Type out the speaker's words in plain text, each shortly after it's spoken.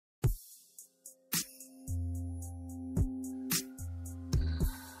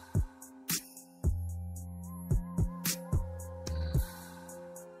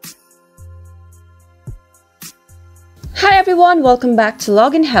everyone, welcome back to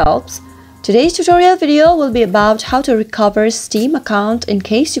Login Helps. Today's tutorial video will be about how to recover Steam account in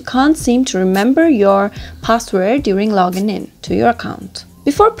case you can't seem to remember your password during logging in to your account.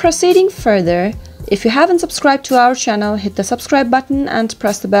 Before proceeding further, if you haven't subscribed to our channel, hit the subscribe button and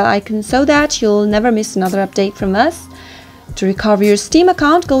press the bell icon so that you'll never miss another update from us. To recover your Steam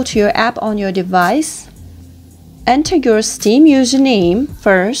account, go to your app on your device. Enter your Steam username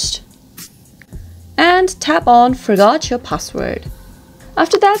first and tap on Forgot Your Password.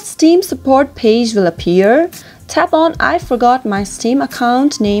 After that, Steam support page will appear. Tap on I forgot my Steam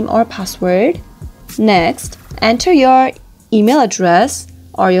account name or password. Next, enter your email address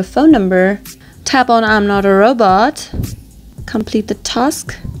or your phone number. Tap on I'm not a robot. Complete the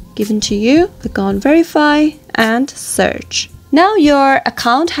task given to you. Click on Verify and Search. Now your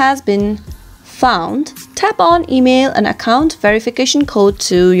account has been found. Tap on Email an account verification code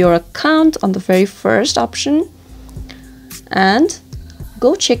to your account on the very first option and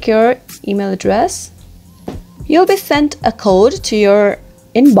go check your email address. You'll be sent a code to your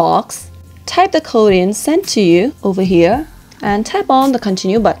inbox. Type the code in sent to you over here and tap on the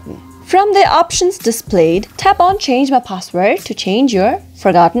Continue button. From the options displayed, tap on Change My Password to change your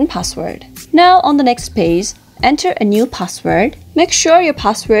forgotten password. Now on the next page, enter a new password. Make sure your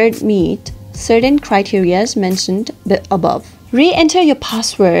password meets certain criteria mentioned above. Re-enter your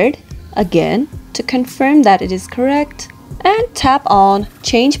password again to confirm that it is correct and tap on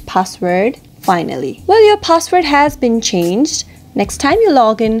Change Password finally. Well, your password has been changed. Next time you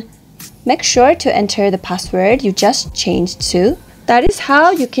log in, make sure to enter the password you just changed to. That is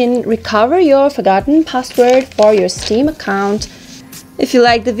how you can recover your forgotten password for your Steam account. If you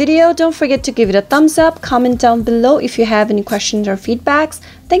like the video, don't forget to give it a thumbs up, comment down below if you have any questions or feedbacks.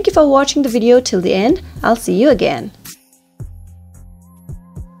 Thank you for watching the video till the end. I'll see you again.